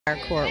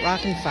Court,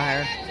 rock and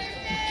fire.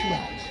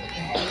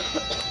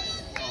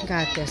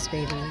 Got this,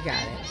 baby. You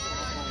got it.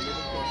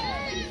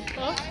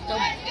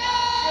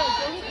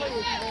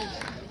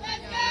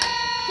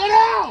 Get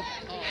out!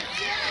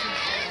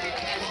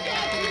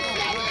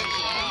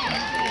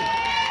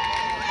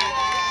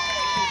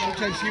 Looks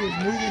like she was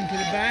moving to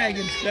the bag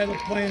instead of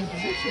playing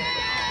position.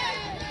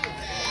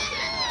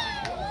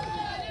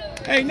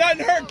 Hey,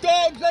 nothing hurt,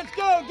 dogs. Let's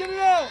go. Get it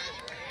out.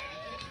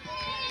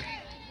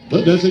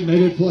 The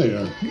designated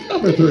player,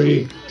 number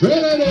 3,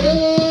 Trinity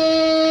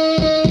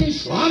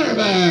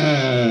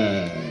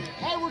Slaughterman.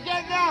 Hey, we're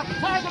getting out.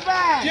 Tie the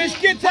bag. Just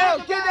get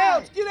out. Get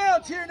out. Get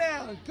out here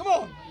now. Come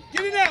on.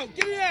 Get it out.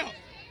 Get it out.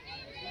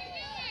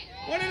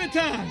 One at a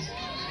time.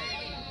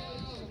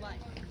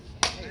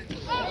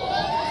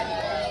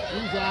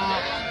 Who's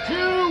out?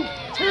 2.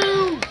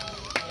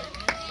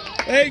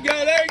 There you go.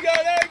 There you go.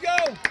 There you go.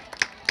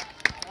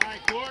 All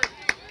right, Court.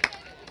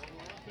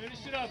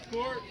 Finish it up,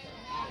 Court.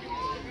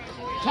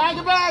 Tie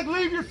the bag,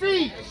 leave your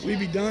feet. We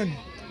be done.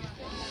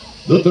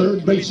 The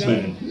third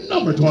baseman,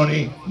 number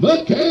 20,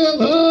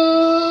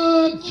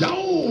 Michaela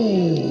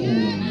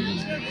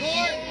Jones.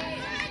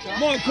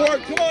 Come on,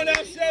 Court. Come on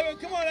now, 7.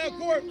 Come on now,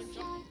 Court.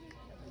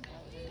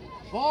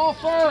 Ball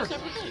first.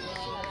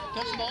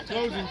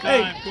 Closing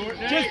time, Hey, Court.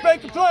 just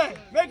make a play.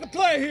 Make a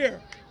play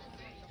here.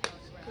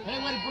 Hey,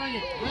 way to bring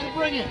it. Way to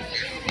bring it.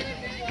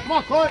 Come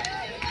on, Court.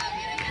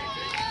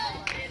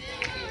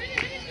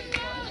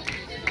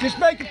 Just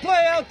make a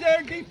play out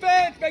there,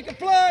 defense. Make a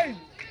play.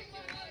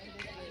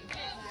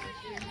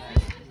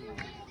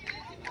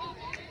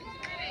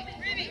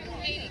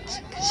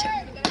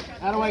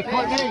 Out of way,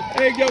 Courtney.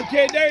 There you go,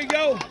 kid. There you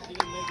go. Wow,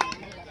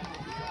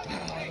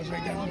 that was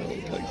right down the middle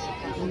of the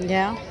place.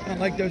 Yeah. I don't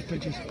like those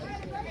pitches.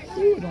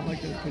 Ooh, I don't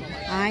like those pitches.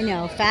 I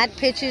know. Fat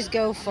pitches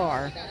go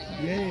far.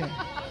 Yeah.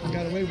 I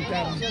got away with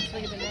that one.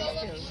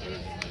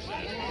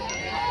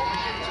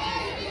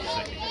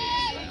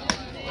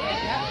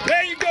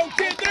 There you go,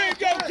 kid. There you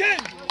go,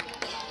 kid.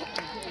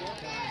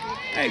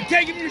 Hey,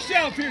 take it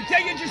yourself here.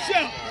 Take it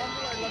yourself.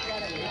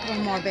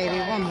 One more, baby.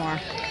 One more.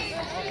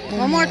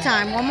 One more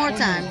time. One more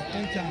time.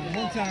 One time.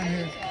 One time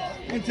here.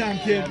 One time,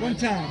 kid. One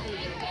time. Make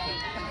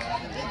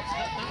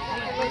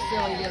her look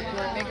silly, dear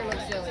Court. Make her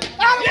look silly.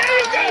 There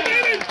you go,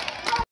 baby.